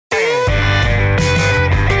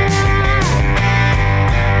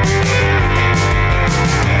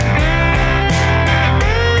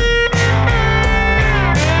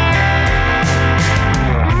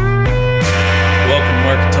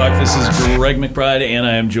Greg McBride, and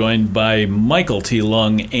I am joined by Michael T.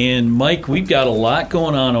 Lung. And Mike, we've got a lot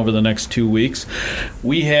going on over the next 2 weeks.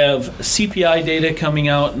 We have CPI data coming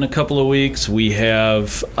out in a couple of weeks. We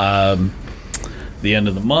have the end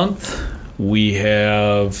of the month. We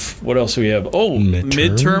have, what else do we have? Oh,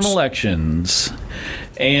 midterm elections.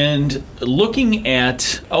 And looking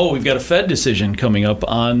at, we've got a Fed decision coming up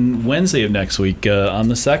on Wednesday of next week, on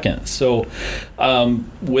the 2nd. So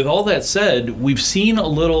with all that said, we've seen a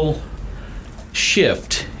little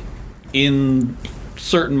shift in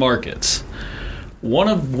certain markets, one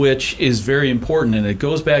of which is very important, and it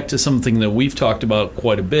goes back to something that we've talked about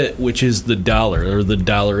quite a bit, which is the dollar, or the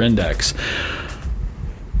dollar index.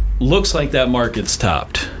 Looks like that market's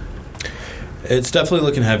topped. It's definitely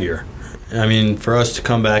looking heavier. I mean, for us to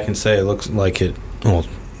come back and say it looks like it, well,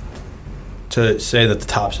 to say that the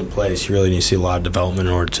top's in place, you really need to see a lot of development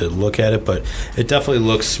in order to look at it, but it definitely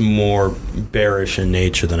looks more bearish in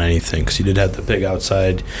nature than anything, because you did have the big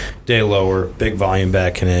outside day lower, big volume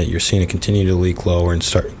back in it. You're seeing it continue to leak lower and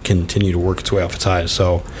continue to work its way off its high.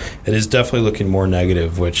 So it is definitely looking more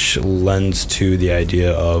negative, which lends to the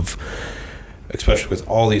idea of, especially with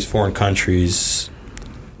all these foreign countries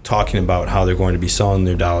talking about how they're going to be selling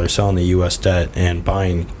their dollar, selling the U.S. debt, and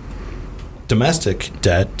buying domestic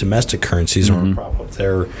debt, domestic currencies, or prop up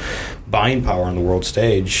their buying power on the world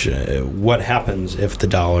stage. What happens if the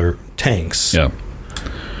dollar tanks? Yeah.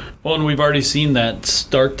 Well, and we've already seen that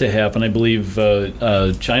start to happen. I believe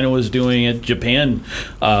China was doing it. Japan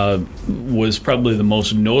was probably the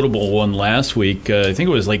most notable one last week. I think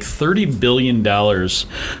it was like $30 billion that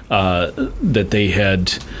they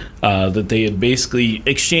had basically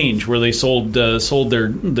exchanged, where they sold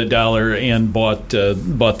the dollar and bought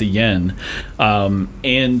the yen.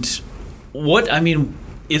 And what, I mean,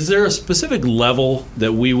 is there a specific level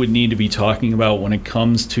that we would need to be talking about when it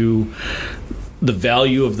comes to the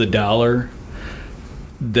value of the dollar,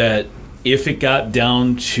 that if it got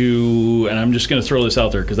down to, and I'm just going to throw this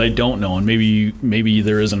out there because I don't know, and maybe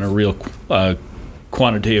there isn't a real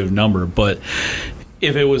quantitative number, but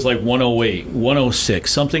if it was like 108,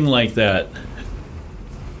 106, something like that,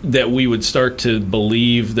 that we would start to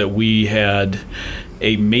believe that we had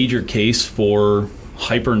a major case for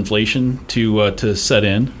hyperinflation to set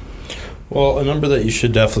in? Well, a number that you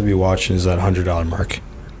should definitely be watching is that $100 mark.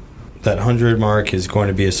 That 100 mark is going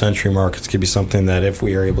to be a century mark. It's going to be something that if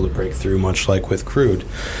we are able to break through, much like with crude,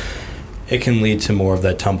 it can lead to more of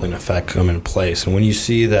that tumbling effect come into place. And when you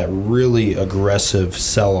see that really aggressive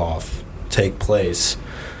sell-off take place,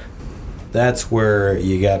 that's where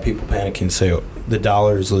you got people panicking and say, oh, the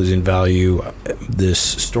dollar is losing value. This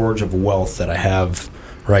storage of wealth that I have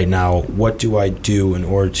right now, what do I do in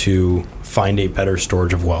order to find a better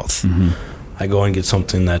storage of wealth? I go and get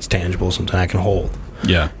something that's tangible, something I can hold.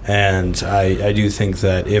 Yeah. And I do think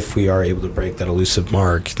that if we are able to break that elusive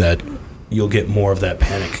mark, that you'll get more of that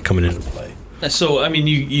panic coming into play. So, I mean,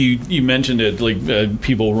 you mentioned it, like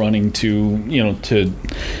people running to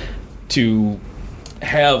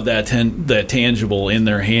have that tangible in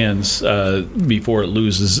their hands before it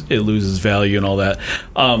loses value and all that.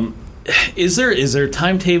 Is there a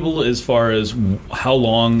timetable as far as how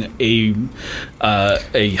long a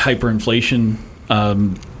hyperinflation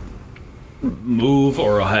move,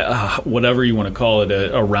 or whatever you want to call it,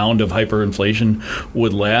 a round of hyperinflation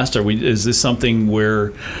would last? Is this something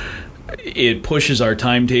where it pushes our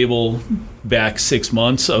timetable back 6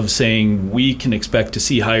 months of saying we can expect to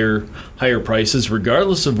see higher prices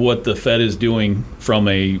regardless of what the Fed is doing from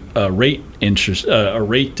a rate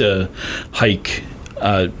hike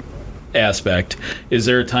aspect? Is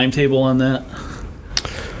there a timetable on that?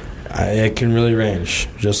 It can really range.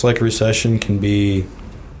 Just like a recession can be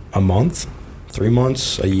a month, 3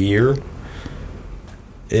 months, a year.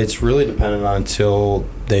 It's really dependent on until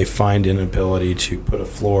they find an ability to put a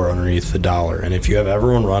floor underneath the dollar. And if you have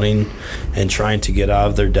everyone running and trying to get out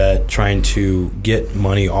of their debt, trying to get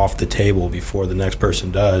money off the table before the next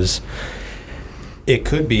person does, it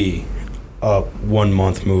could be a 1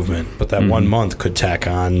 month movement, but that 1 month could tack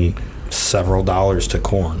on several dollars to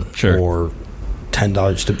corn, or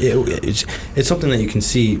 $10 to it's something that you can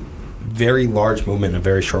see very large movement in a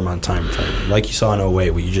very short amount of time frame. Like you saw in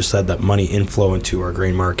 08, where you just said that money inflow into our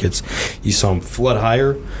grain markets. You saw them flood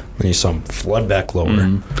higher, and you saw them flood back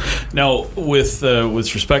lower. Now, with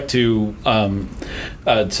respect to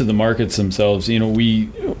the markets themselves, we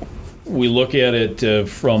look at it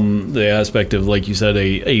from the aspect of, like you said,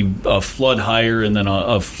 a flood higher and then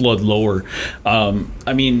a flood lower.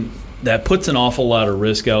 I mean, that puts an awful lot of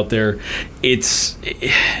risk out there. Is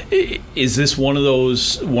this one of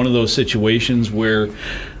those situations where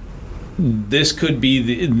this could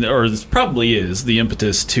be or this probably is the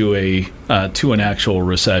impetus to an actual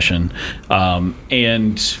recession,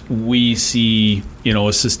 and we see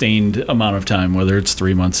a sustained amount of time, whether it's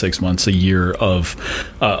 3 months, 6 months, a year of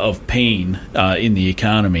pain in the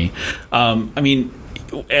economy.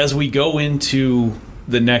 As we go into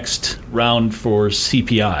the next round for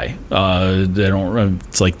CPI,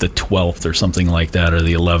 it's like the 12th or something like that, or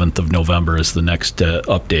the 11th of November is the next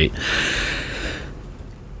update.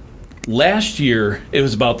 Last year, it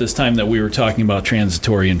was about this time that we were talking about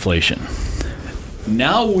transitory inflation.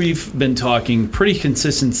 Now we've been talking pretty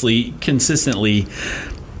consistently 8%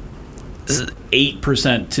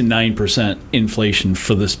 to 9% inflation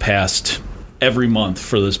every month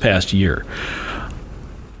for this past year.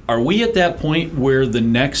 Are we at that point where the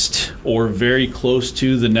next, or very close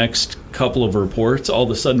to the next couple of reports, all of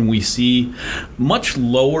a sudden we see much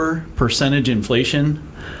lower percentage inflation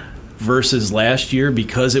versus last year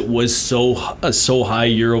because it was so high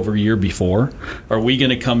year over year before? Are we going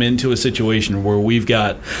to come into a situation where we've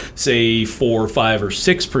got, say, 4, 5, or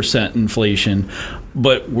 6% inflation,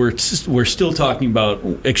 but we're still talking about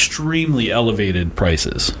extremely elevated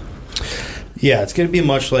prices? Yeah, it's going to be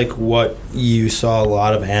much like what you saw a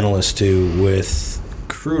lot of analysts do with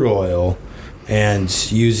crude oil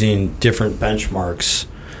and using different benchmarks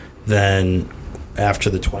than after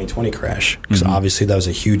the 2020 crash, because obviously that was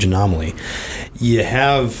a huge anomaly. You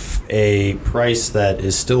have a price that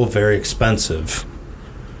is still very expensive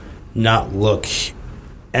not look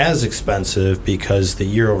as expensive because the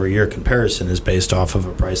year-over-year comparison is based off of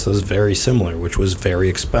a price that was very similar, which was very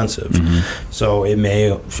expensive. So it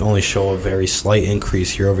may only show a very slight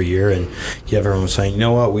increase year-over-year, and you have everyone saying, you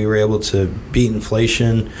know what, we were able to beat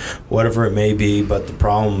inflation, whatever it may be, but the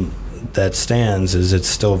problem that stands is it's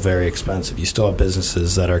still very expensive. You still have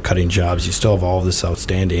businesses that are cutting jobs. You still have all of this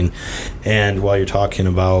outstanding. And while you're talking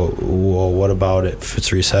about, well, what about if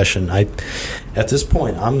it's a recession? At this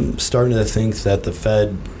point, I'm starting to think that the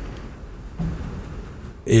Fed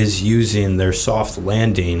is using their soft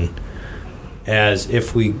landing as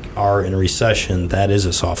if we are in a recession, that is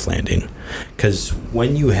a soft landing. Because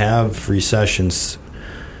when you have recessions,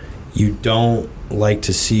 you don't like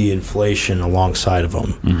to see inflation alongside of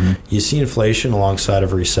them. You see inflation alongside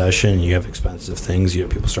of a recession, you have expensive things, you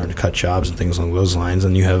have people starting to cut jobs and things along those lines,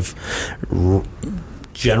 and you have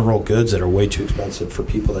general goods that are way too expensive for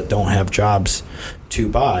people that don't have jobs to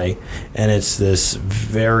buy, and it's this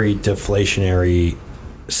very deflationary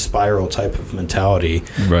spiral type of mentality,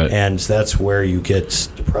 right? And that's where you get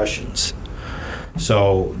depressions.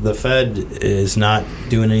 So the Fed is not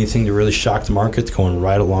doing anything to really shock the markets, going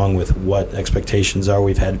right along with what expectations are.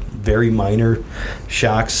 We've had very minor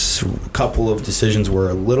shocks. A couple of decisions were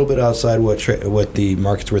a little bit outside what the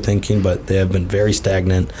markets were thinking, but they have been very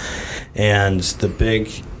stagnant. And the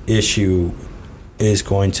big issue is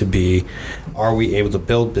going to be, are we able to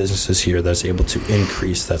build businesses here that's able to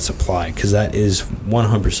increase that supply? Because that is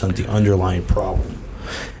 100% the underlying problem.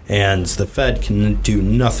 And the Fed can do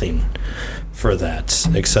nothing for that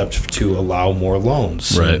except to allow more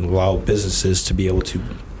loans, right, and allow businesses to be able to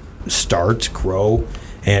start, grow,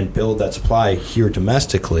 and build that supply here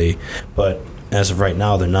domestically. But as of right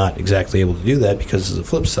now, they're not exactly able to do that because of the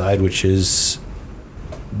flip side, which is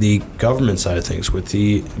the government side of things, with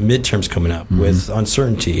the midterms coming up, with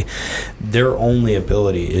uncertainty. Their only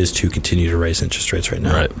ability is to continue to raise interest rates right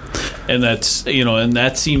now. Right. And that's, and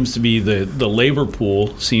that seems to be the labor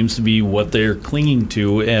pool seems to be what they're clinging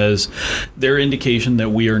to as their indication that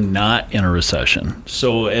we are not in a recession.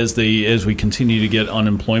 So as we continue to get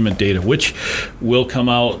unemployment data, which will come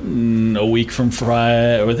out a week from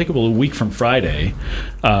Friday, or I think about a week from Friday,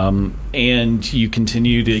 and you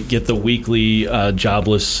continue to get the weekly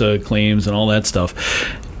jobless claims and all that stuff,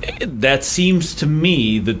 that seems to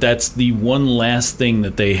me that's the one last thing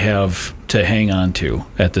that they have to hang on to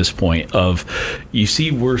at this point. Of, you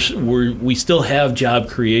see, we still have job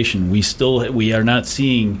creation. We are not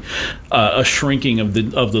seeing a shrinking of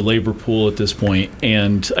the labor pool at this point,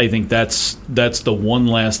 and I think that's the one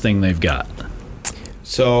last thing they've got.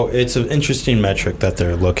 So it's an interesting metric that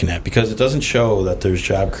they're looking at, because it doesn't show that there's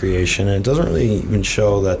job creation, and it doesn't really even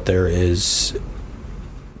show that there is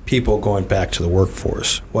people going back to the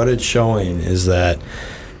workforce. What it's showing is that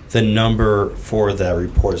the number for that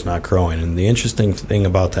report is not growing. And the interesting thing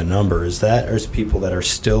about that number is that there's people that are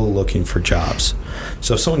still looking for jobs.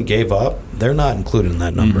 So if someone gave up, they're not included in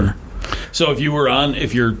that number. So if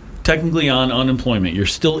you're technically on unemployment, you're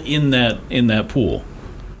still in that pool,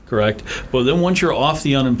 correct? But then once you're off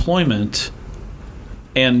the unemployment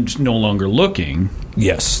and no longer looking,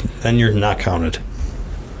 yes, then you're not counted.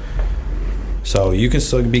 So you can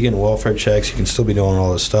still be getting welfare checks. You can still be doing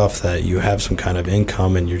all this stuff that you have some kind of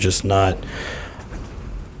income, and you're just not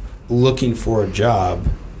looking for a job,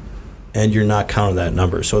 and you're not counting that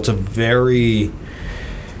number. So it's a very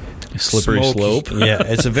slippery slope. Yeah,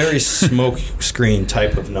 it's a very smoke screen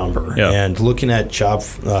type of number. Yep. And looking at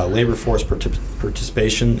labor force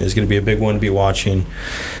participation is going to be a big one to be watching,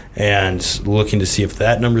 and looking to see if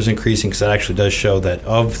that number is increasing, because that actually does show that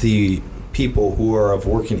of the people who are of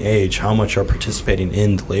working age, how much are participating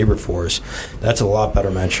in the labor force. That's a lot better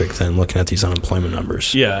metric than looking at these unemployment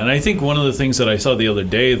numbers. Yeah, and I think one of the things that I saw the other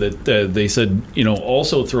day that they said,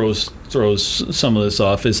 also throws some of this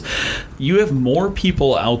off is you have more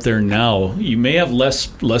people out there now. You may have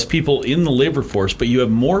less people in the labor force, but you have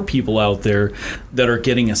more people out there that are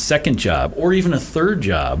getting a second job or even a third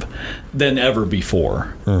job than ever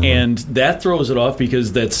before. Mm-hmm. And that throws it off,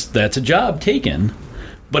 because that's a job taken.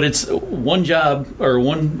 But it's one job, or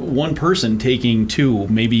one person taking 2,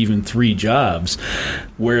 maybe even 3 jobs,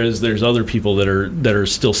 whereas there's other people that are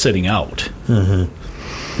still sitting out.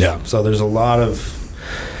 Mm-hmm. Yeah. So there's a lot of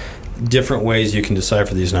different ways you can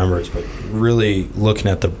decipher these numbers, but really looking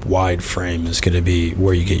at the wide frame is going to be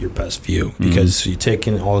where you get your best view, because you take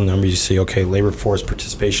in all the numbers, you see, okay, labor force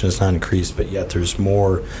participation has not increased, but yet there's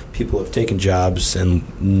more people have taken jobs, and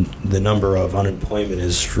the number of unemployment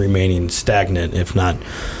is remaining stagnant, if not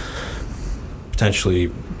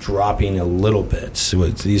potentially dropping a little bit. So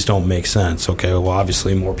these don't make sense. Okay, well,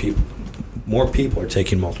 obviously more people are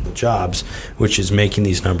taking multiple jobs, which is making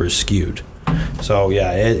these numbers skewed. So,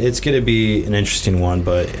 yeah, it's going to be an interesting one,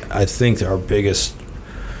 but I think that our biggest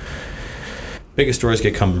stories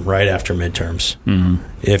get come right after midterms.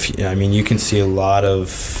 Mm-hmm. You can see a lot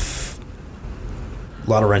of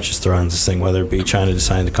wrenches thrown in this thing, whether it be China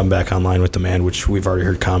deciding to come back online with demand, which we've already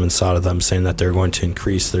heard comments out of them saying that they're going to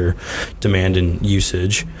increase their demand and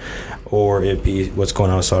usage, or it be what's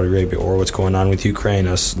going on with Saudi Arabia, or what's going on with Ukraine,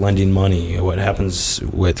 us lending money. What happens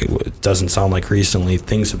with it doesn't sound like recently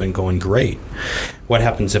things have been going great. What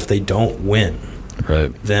happens if they don't win?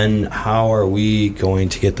 Right. Then how are we going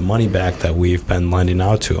to get the money back that we've been lending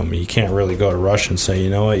out to them? You can't really go to Russia and say, you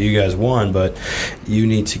know what, you guys won, but you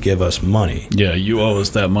need to give us money. Yeah, you owe us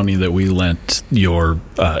that money that we lent your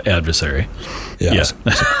adversary. Yes.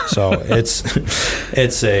 Yeah. So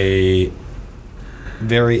it's a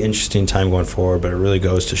very interesting time going forward, but it really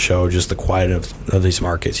goes to show just the quiet of these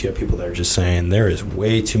markets. You have people that are just saying there is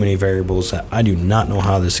way too many variables that I do not know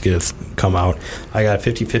how this is going to come out. I got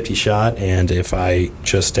a 50-50 shot, and if I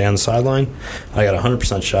just stay on the sideline, I got a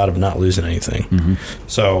 100% shot of not losing anything. Mm-hmm.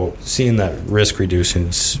 So seeing that risk reducing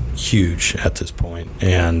is huge at this point,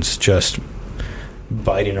 and just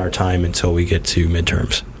biding our time until we get to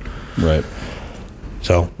midterms. Right.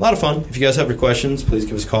 So, a lot of fun. If you guys have any questions, please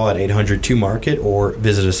give us a call at 800-2-MARKET or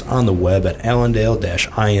visit us on the web at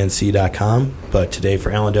allendale-inc.com. But today for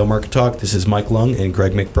Allendale Market Talk, this is Mike Lung and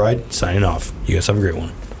Greg McBride signing off. You guys have a great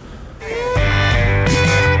one.